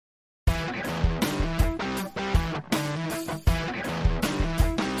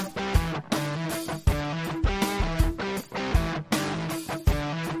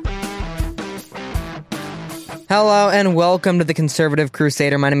Hello and welcome to the Conservative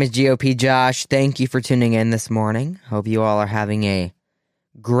Crusader. My name is GOP Josh. Thank you for tuning in this morning. Hope you all are having a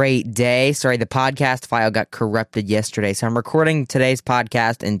great day. Sorry, the podcast file got corrupted yesterday, so I'm recording today's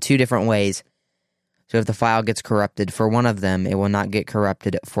podcast in two different ways. So if the file gets corrupted for one of them, it will not get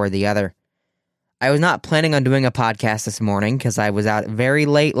corrupted for the other. I was not planning on doing a podcast this morning because I was out very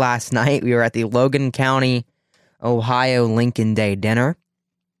late last night. We were at the Logan County, Ohio Lincoln Day dinner.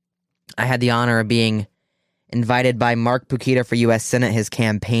 I had the honor of being invited by Mark Pukita for U.S. Senate. His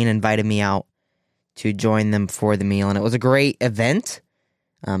campaign invited me out to join them for the meal, and it was a great event.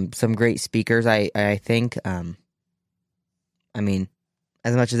 Some great speakers, I think. As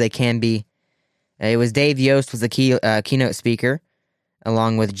much as they can be. It was Dave Yost was the keynote speaker,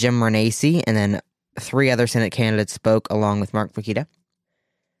 along with Jim Renacci, and then three other Senate candidates spoke along with Mark Pukita.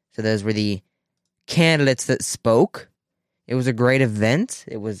 So those were the candidates that spoke. It was a great event.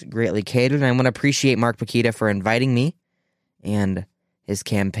 It was greatly catered, and I want to appreciate Mark Pukita for inviting me and his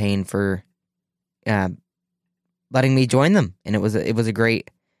campaign for letting me join them. And it was a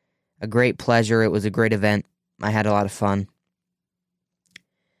great pleasure. It was a great event. I had a lot of fun.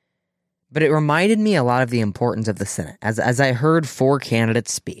 But it reminded me a lot of the importance of the Senate. As I heard four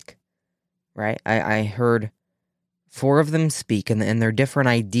candidates speak, right? I heard four of them speak and their different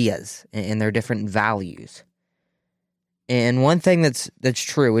ideas and their different values. And one thing that's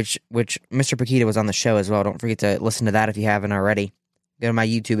true, which Mr. Pukita was on the show as well, don't forget to listen to that if you haven't already. Go to my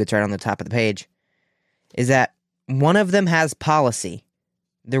YouTube, it's right on the top of the page, is that one of them has policy.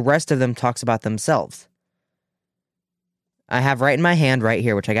 The rest of them talks about themselves. I have right in my hand right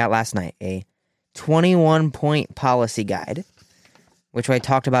here, which I got last night, a 21-point policy guide, which I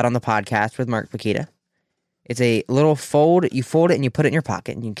talked about on the podcast with Mark Pukita. It's a little fold. You fold it and you put it in your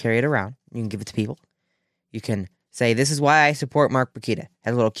pocket and you can carry it around. You can give it to people. You can say, this is why I support Mark Pukita.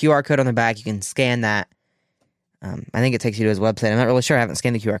 Has a little QR code on the back. You can scan that. I think it takes you to his website. I'm not really sure. I haven't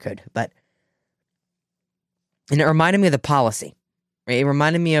scanned the QR code. And it reminded me of the policy. Right? It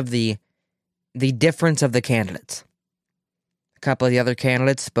reminded me of the difference of the candidates. A couple of the other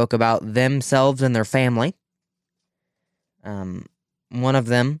candidates spoke about themselves and their family. One of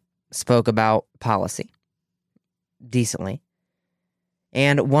them spoke about policy decently.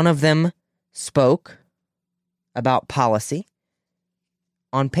 And one of them spoke about policy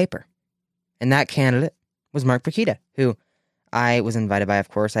on paper. And that candidate was Mark Pukita, who I was invited by, of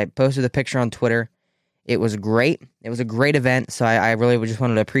course. I posted the picture on Twitter. It was great. It was a great event, so I really just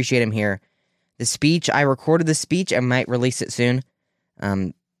wanted to appreciate him here. The speech, I recorded the speech. I might release it soon,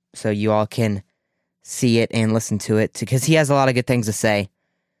 so you all can see it and listen to it, because he has a lot of good things to say.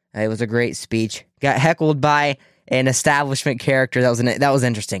 It was a great speech. Got heckled by an establishment character. That was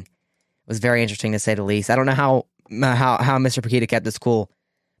interesting. It was very interesting, to say the least. I don't know how Mr. Pukita kept this cool,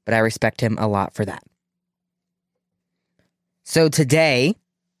 but I respect him a lot for that. So today,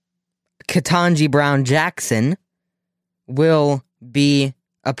 Ketanji Brown Jackson will be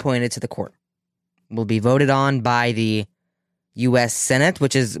appointed to the court. Will be voted on by the U.S. Senate,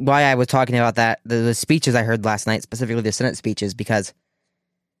 which is why I was talking about that, the speeches I heard last night, specifically the Senate speeches, because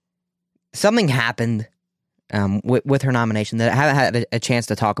something happened with her nomination that I haven't had a chance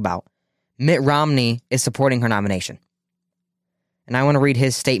to talk about. Mitt Romney is supporting her nomination. And I want to read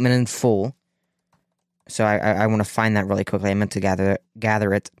his statement in full. So I want to find that really quickly. I meant to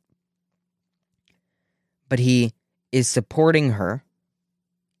gather it. But he is supporting her,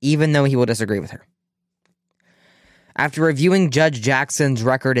 even though he will disagree with her. After reviewing Judge Jackson's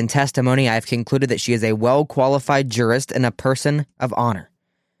record and testimony, I have concluded that she is a well-qualified jurist and a person of honor.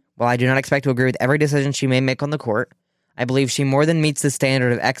 While I do not expect to agree with every decision she may make on the court, I believe she more than meets the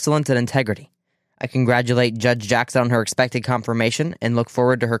standard of excellence and integrity. I congratulate Judge Jackson on her expected confirmation and look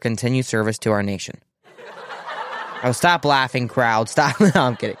forward to her continued service to our nation. Oh, stop laughing, crowd. Stop. No,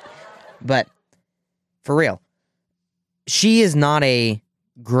 I'm kidding. But for real, she is not a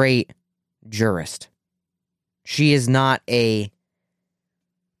great jurist. She is not what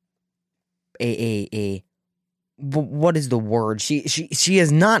is the word? She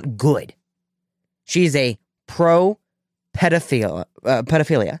is not good. She is a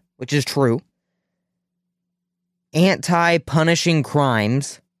pro-pedophilia, which is true. Anti-punishing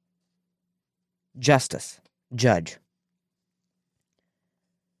crimes judge.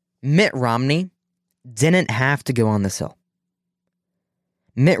 Mitt Romney didn't have to go on this hill.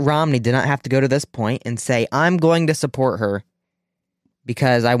 Mitt Romney did not have to go to this point and say, I'm going to support her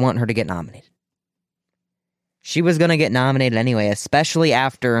because I want her to get nominated. She was going to get nominated anyway, especially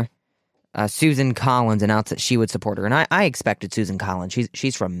after Susan Collins announced that she would support her. And I expected Susan Collins.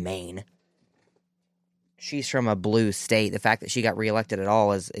 She's from Maine. She's from a blue state. The fact that she got reelected at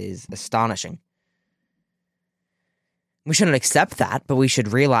all is astonishing. We shouldn't accept that, but we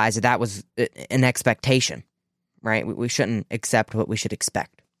should realize that was an expectation, right? We shouldn't accept what we should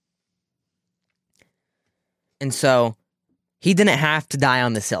expect. And so he didn't have to die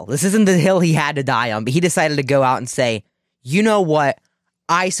on this hill. This isn't the hill he had to die on, but he decided to go out and say, you know what?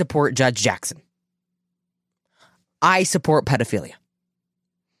 I support Judge Jackson. I support pedophilia.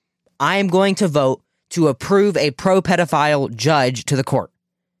 I am going to vote to approve a pro-pedophile judge to the court.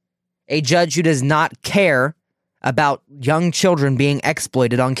 A judge who does not care about young children being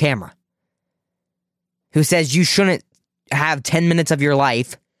exploited on camera. Who says you shouldn't have 10 minutes of your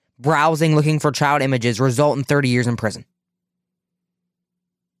life browsing looking for child images result in 30 years in prison.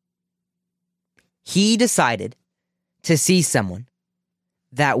 He decided to see someone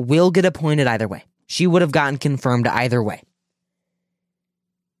that will get appointed either way. She would have gotten confirmed either way.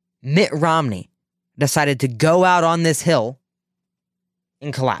 Mitt Romney decided to go out on this hill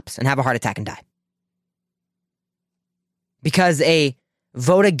and collapse and have a heart attack and die. Because a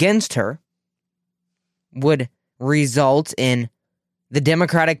vote against her would result in the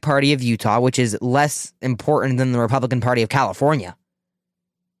Democratic Party of Utah, which is less important than the Republican Party of California,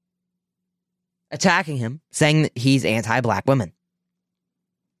 attacking him, saying that he's anti-black women.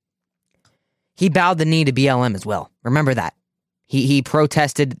 He bowed the knee to BLM as well. Remember that. He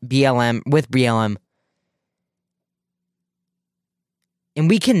protested BLM with BLM. And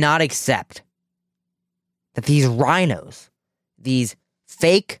we cannot accept that these RINOs, these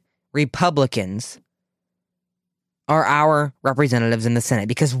fake Republicans, are our representatives in the Senate.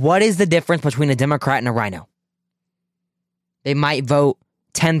 Because what is the difference between a Democrat and a RINO? They might vote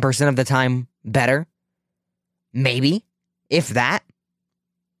 10% of the time better. Maybe, if that.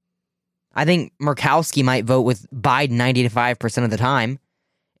 I think Murkowski might vote with Biden 95% of the time.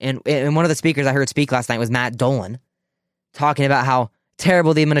 And one of the speakers I heard speak last night was Matt Dolan, talking about how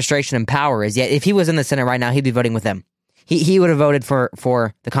terrible the administration in power is. Yet if he was in the Senate right now, he'd be voting with them. He would have voted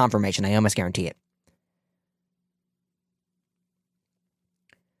for the confirmation. I almost guarantee it.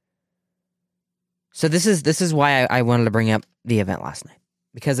 So this is why I wanted to bring up the event last night.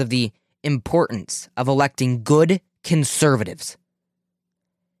 Because of the importance of electing good conservatives.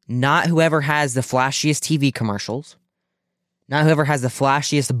 Not whoever has the flashiest TV commercials. Not whoever has the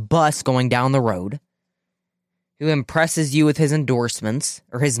flashiest bus going down the road. Who impresses you with his endorsements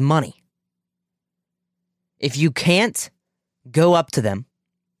or his money. If you can't go up to them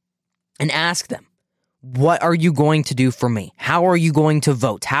and ask them, what are you going to do for me? How are you going to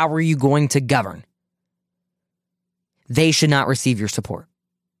vote? How are you going to govern? They should not receive your support.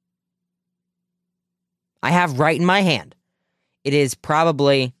 I have right in my hand. It's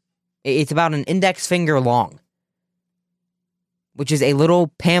about an index finger long, which is a little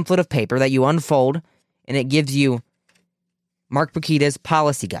pamphlet of paper that you unfold, and it gives you Mark Bukita's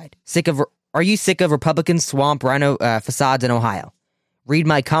policy guide. Are you sick of Republican swamp rhino facades in Ohio? Read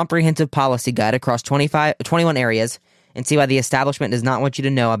my comprehensive policy guide across 21 areas and see why the establishment does not want you to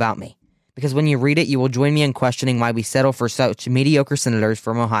know about me. Because when you read it, you will join me in questioning why we settle for such mediocre senators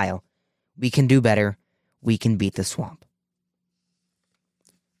from Ohio. We can do better. We can beat the swamp.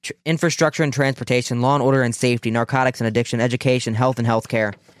 Infrastructure and transportation, law and order and safety, narcotics and addiction, education, health and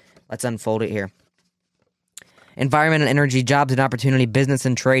healthcare. Let's unfold it here. Environment and energy, jobs and opportunity, business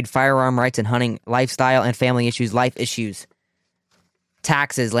and trade, firearm rights and hunting, lifestyle and family issues, life issues,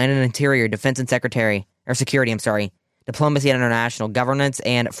 taxes, land and interior, defense and security, diplomacy and international, governance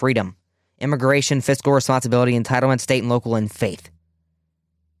and freedom, immigration, fiscal responsibility, entitlement, state and local, and faith.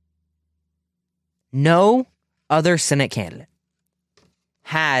 No other Senate candidate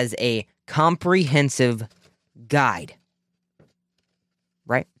has a comprehensive guide,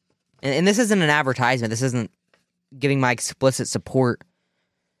 right? And this isn't an advertisement. This isn't giving my explicit support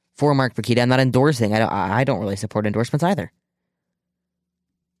for Mark Bukita. I'm not endorsing. I don't really support endorsements either.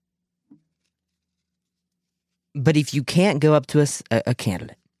 But if you can't go up to a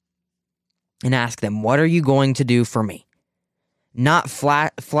candidate and ask them, what are you going to do for me? Not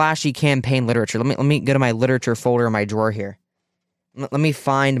flashy campaign literature. Let me go to my literature folder in my drawer here. Let me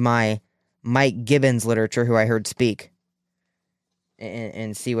find my Mike Gibbons literature, who I heard speak,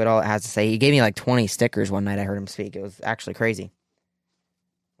 and see what all it has to say. He gave me like 20 stickers one night I heard him speak. It was actually crazy.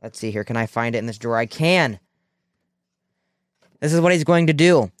 Let's see here. Can I find it in this drawer? I can. This is what he's going to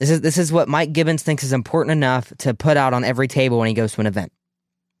do. This is what Mike Gibbons thinks is important enough to put out on every table when he goes to an event.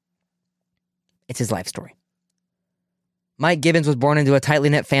 It's his life story. Mike Gibbons was born into a tightly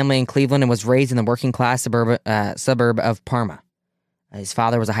knit family in Cleveland and was raised in the working class suburb of Parma. His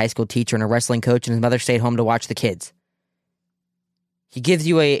father was a high school teacher and a wrestling coach, and his mother stayed home to watch the kids. He gives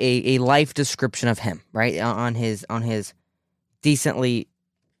you a life description of him, right, on his decently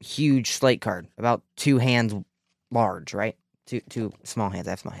huge slate card, about 2 hands large, right? Two small hands.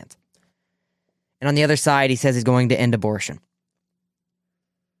 I have small hands. And on the other side, he says he's going to end abortion.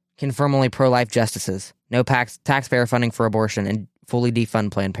 Confirm only pro-life justices. No taxpayer funding for abortion and fully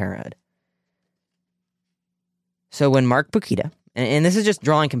defund Planned Parenthood. So when Mark Bukita, and this is just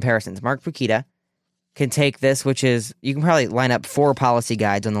drawing comparisons, Mark Bukita can take this, which is, you can probably line up 4 policy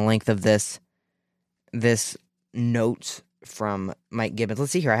guides on the length of this note from Mike Gibbons.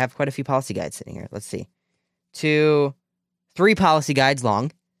 Let's see here. I have quite a few policy guides sitting here. Let's see. 3 policy guides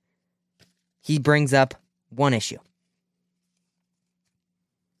long. He brings up one issue.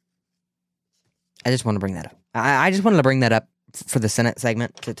 I just want to bring that up. I just wanted to bring that up for the Senate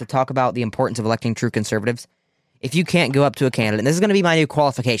segment to talk about the importance of electing true conservatives. If you can't go up to a candidate, and this is going to be my new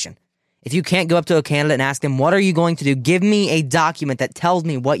qualification, if you can't go up to a candidate and ask them, what are you going to do? Give me a document that tells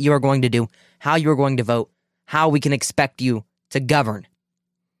me what you are going to do, how you are going to vote, how we can expect you to govern.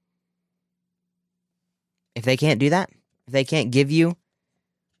 If they can't do that, if they can't give you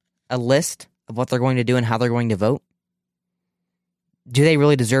a list of what they're going to do and how they're going to vote, do they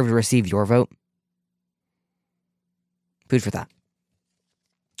really deserve to receive your vote? Food for thought.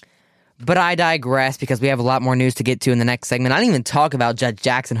 But I digress because we have a lot more news to get to in the next segment. I didn't even talk about Judge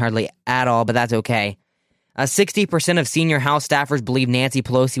Jackson hardly at all, but that's okay. 60% of senior House staffers believe Nancy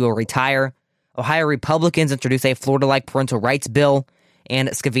Pelosi will retire. Ohio Republicans introduce a Florida-like parental rights bill. And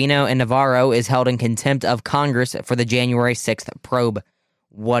Scavino and Navarro is held in contempt of Congress for the January 6th probe.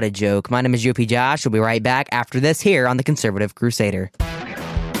 What a joke. My name is GOP Josh. We'll be right back after this here on The Conservative Crusader.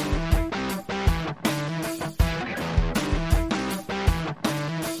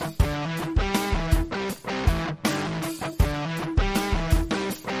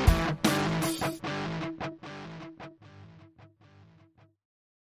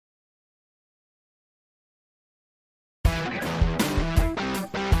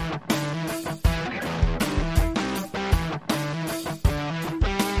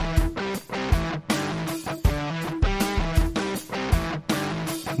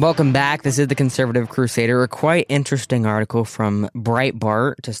 Welcome back. This is The Conservative Crusader, a quite interesting article from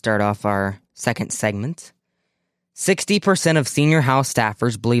Breitbart to start off our second segment. 60% of senior House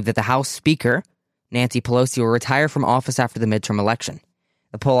staffers believe that the House Speaker, Nancy Pelosi, will retire from office after the midterm election.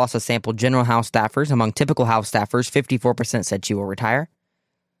 The poll also sampled general House staffers. Among typical House staffers, 54% said she will retire.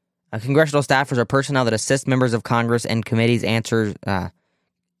 Congressional staffers are personnel that assist members of Congress and committees answer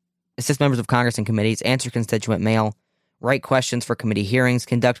constituent mail, write questions for committee hearings,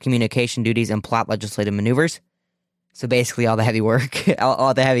 conduct communication duties, and plot legislative maneuvers. So basically all the heavy work,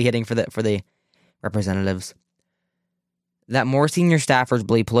 all the heavy hitting for the representatives. That more senior staffers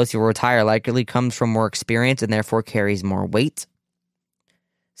believe Pelosi will retire likely comes from more experience and therefore carries more weight.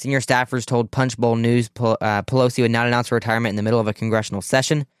 Senior staffers told Punchbowl News Pelosi would not announce her retirement in the middle of a congressional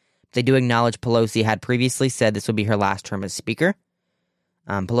session. They do acknowledge Pelosi had previously said this would be her last term as Speaker.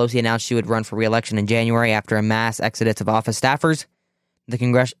 Pelosi announced she would run for re-election in January after a mass exodus of office staffers. The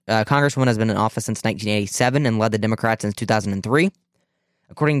Congresswoman has been in office since 1987 and led the Democrats since 2003.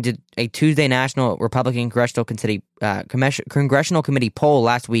 According to a Tuesday National Republican Congressional Committee poll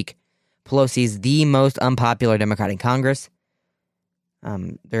last week, Pelosi is the most unpopular Democrat in Congress.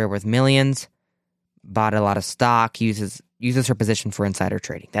 They're worth millions, bought a lot of stock, uses her position for insider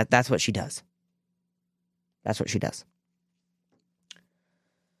trading. That's what she does. That's what she does.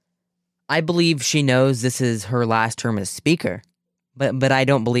 I believe she knows this is her last term as Speaker, but I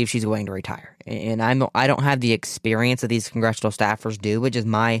don't believe she's going to retire. And I don't have the experience that these congressional staffers do, which is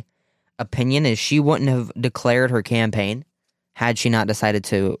my opinion, is she wouldn't have declared her campaign had she not decided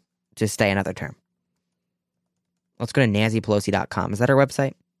to stay another term. Let's go to nancypelosi.com. Is that her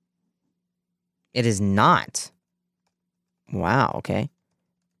website? It is not. Wow, okay.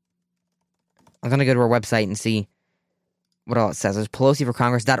 I'm going to go to her website and see what all it says. It's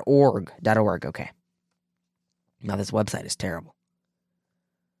pelosiforcongress.org. Okay. Now this website is terrible.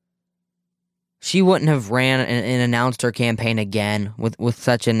 She wouldn't have ran and announced her campaign again with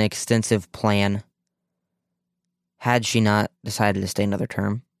such an extensive plan had she not decided to stay another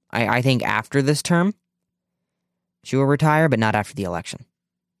term. I think after this term, she will retire, but not after the election.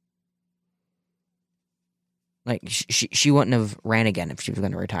 Like, she wouldn't have ran again if she was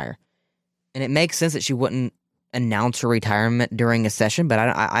going to retire. And it makes sense that she wouldn't announce her retirement during a session, but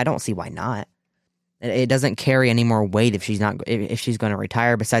I don't see why not. It doesn't carry any more weight if she's going to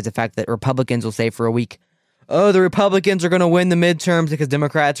retire, besides the fact that Republicans will say for a week, oh, the Republicans are going to win the midterms because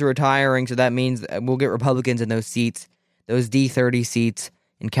Democrats are retiring, so that means we'll get Republicans in those seats, those D30 seats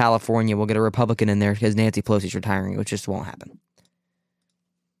in California. We'll get a Republican in there because Nancy Pelosi's retiring, which just won't happen.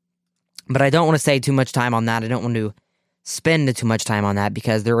 But I don't want to say too much time on that. I don't want to spend too much time on that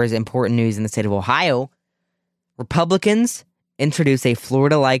because there is important news in the state of Ohio Republicans introduce a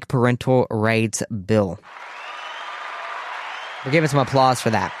Florida-like parental rights bill. We're giving some applause for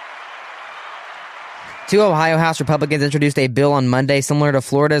that. Two Ohio House Republicans introduced a bill on Monday similar to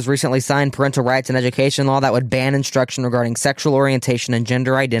Florida's recently signed parental rights and education law that would ban instruction regarding sexual orientation and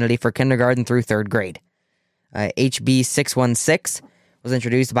gender identity for kindergarten through third grade. HB 616 was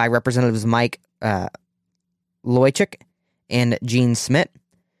introduced by Representatives Mike Loychik and Gene Smith.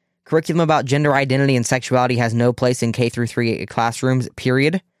 Curriculum about gender identity and sexuality has no place in K through 3 classrooms,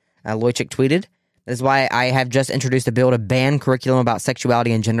 period. Loychik tweeted. This is why I have just introduced a bill to ban curriculum about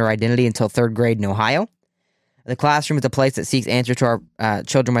sexuality and gender identity until third grade in Ohio. The classroom is a place that seeks answers to our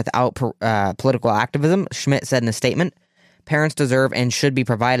children without political activism, Schmidt said in a statement. Parents deserve and should be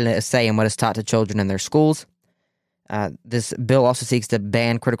provided a say in what is taught to children in their schools. This bill also seeks to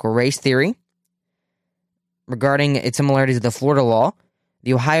ban critical race theory. Regarding its similarities to the Florida law,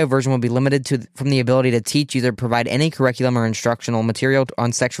 the Ohio version will be limited from the ability to teach, either provide any curriculum or instructional material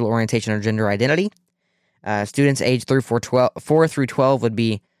on sexual orientation or gender identity. Students aged 4 through 12 would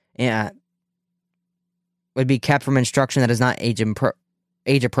be kept from instruction that is not age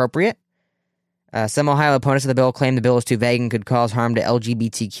appropriate. Some Ohio opponents of the bill claim the bill is too vague and could cause harm to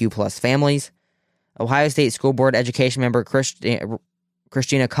LGBTQ plus families. Ohio State School Board Education member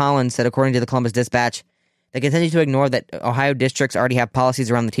Christina Collins said, according to the Columbus Dispatch, they continue to ignore that Ohio districts already have policies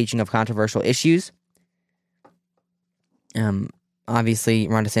around the teaching of controversial issues. Obviously,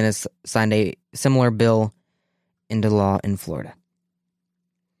 Ron DeSantis signed a similar bill into law in Florida.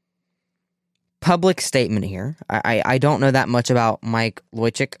 Public statement here. I don't know that much about Mike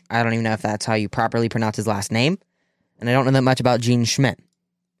Loychik. I don't even know if that's how you properly pronounce his last name. And I don't know that much about Gene Schmidt.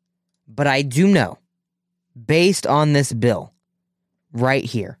 But I do know, based on this bill right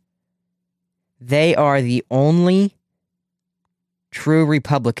here, they are the only true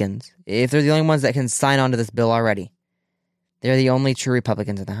Republicans. If they're the only ones that can sign on to this bill already, they're the only true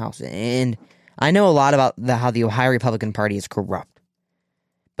Republicans in the House. And I know a lot about how the Ohio Republican Party is corrupt.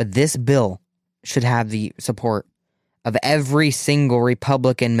 But this bill should have the support of every single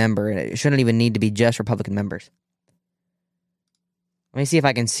Republican member. And it shouldn't even need to be just Republican members. Let me see if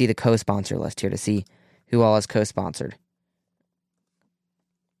I can see the co-sponsor list here to see who all is co-sponsored.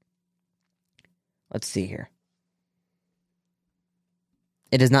 Let's see here.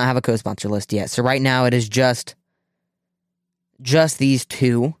 It does not have a co-sponsor list yet. So right now it is just these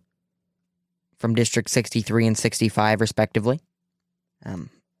two from District 63 and 65 respectively.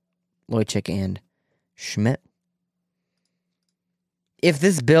 Loychik and Schmidt. If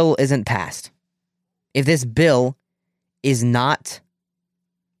this bill isn't passed, if this bill is not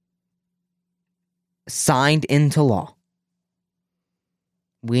signed into law,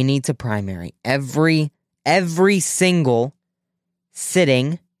 we need to primary every single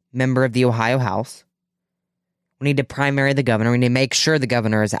sitting member of the Ohio House. We need to primary the governor. We need to make sure the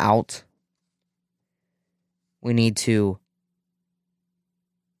governor is out. We need to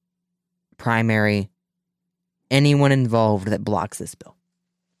primary anyone involved that blocks this bill.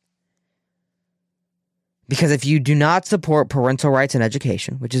 Because if you do not support parental rights and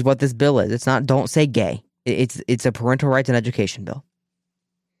education, which is what this bill is, it's not don't say gay. It's a parental rights and education bill.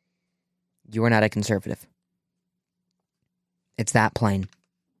 You are not a conservative. It's that plain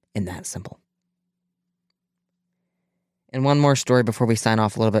and that simple. And one more story before we sign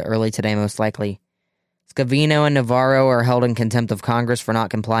off a little bit early today, most likely. Scavino and Navarro are held in contempt of Congress for not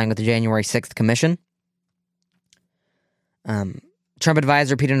complying with the January 6th commission. Trump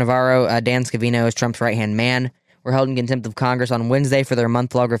advisor Peter Navarro, Dan Scavino is Trump's right-hand man, were held in contempt of Congress on Wednesday for their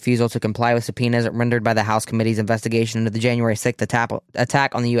month-long refusal to comply with subpoenas rendered by the House Committee's investigation into the January 6th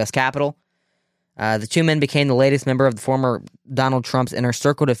attack on the U.S. Capitol. The two men became the latest member of the former Donald Trump's inner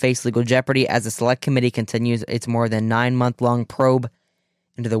circle to face legal jeopardy as the Select Committee continues its more than 9-month-long probe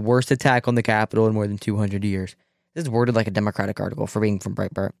into the worst attack on the Capitol in more than 200 years. This is worded like a Democratic article for being from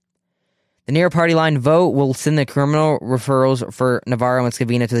Breitbart. The near party line vote will send the criminal referrals for Navarro and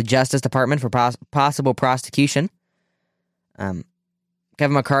Scavino to the Justice Department for possible prosecution. Kevin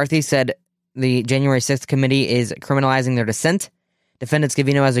McCarthy said the January 6th committee is criminalizing their dissent. Defended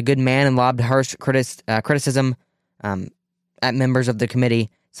Scavino as a good man and lobbed harsh criticism at members of the committee,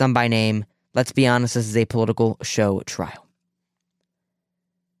 some by name. Let's be honest, this is a political show trial.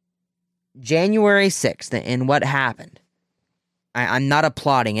 January 6th and what happened. I'm not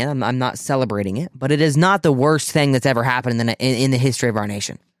applauding it. I'm not celebrating it. But it is not the worst thing that's ever happened in the history of our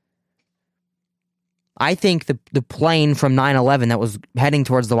nation. I think the plane from 9/11 that was heading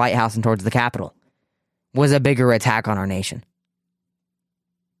towards the White House and towards the Capitol was a bigger attack on our nation.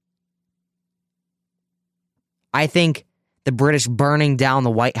 I think the British burning down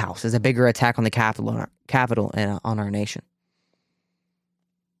the White House is a bigger attack on the Capitol and on our nation.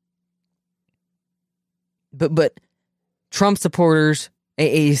 But Trump supporters,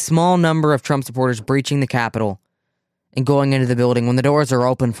 a small number of Trump supporters breaching the Capitol and going into the building when the doors are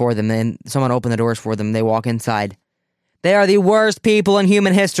open for them, and someone opened the doors for them, they walk inside. They are the worst people in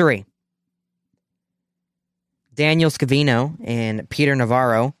human history. Daniel Scavino and Peter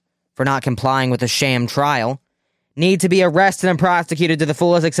Navarro, for not complying with a sham trial, need to be arrested and prosecuted to the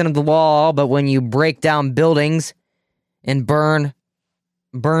fullest extent of the law, but when you break down buildings and burn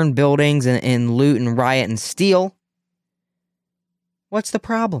buildings and loot and riot and steal, what's the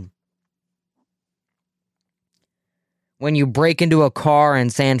problem? When you break into a car in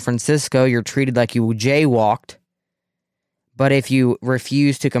San Francisco, you're treated like you jaywalked. But if you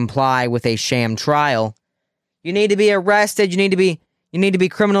refuse to comply with a sham trial, you need to be arrested, you need to be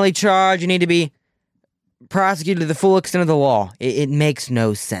criminally charged, you need to be prosecuted to the full extent of the law. It makes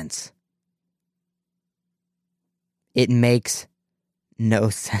no sense. It makes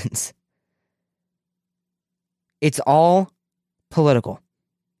no sense. It's all political.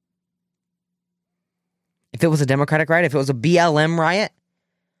 If it was a Democratic riot, if it was a BLM riot,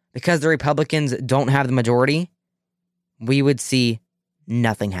 because the Republicans don't have the majority, we would see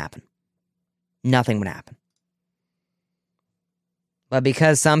nothing happen. Nothing would happen. But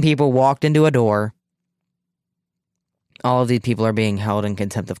because some people walked into a door, all of these people are being held in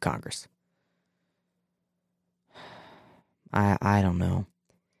contempt of Congress. I don't know.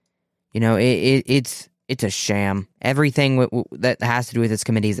 You know, it's a sham. Everything that has to do with this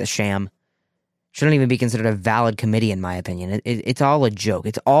committee is a sham. Shouldn't even be considered a valid committee, in my opinion. It's all a joke.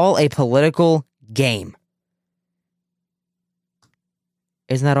 It's all a political game.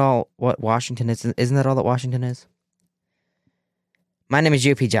 Isn't that all what Washington is? Isn't that all that Washington is? My name is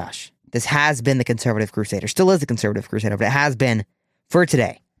GOP Josh. This has been the Conservative Crusader. Still is the Conservative Crusader, but it has been for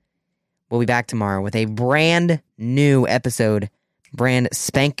today. We'll be back tomorrow with a brand new episode, brand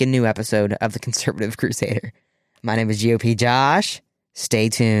spanking new episode of the Conservative Crusader. My name is GOP Josh. Stay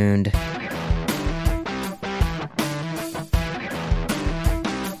tuned.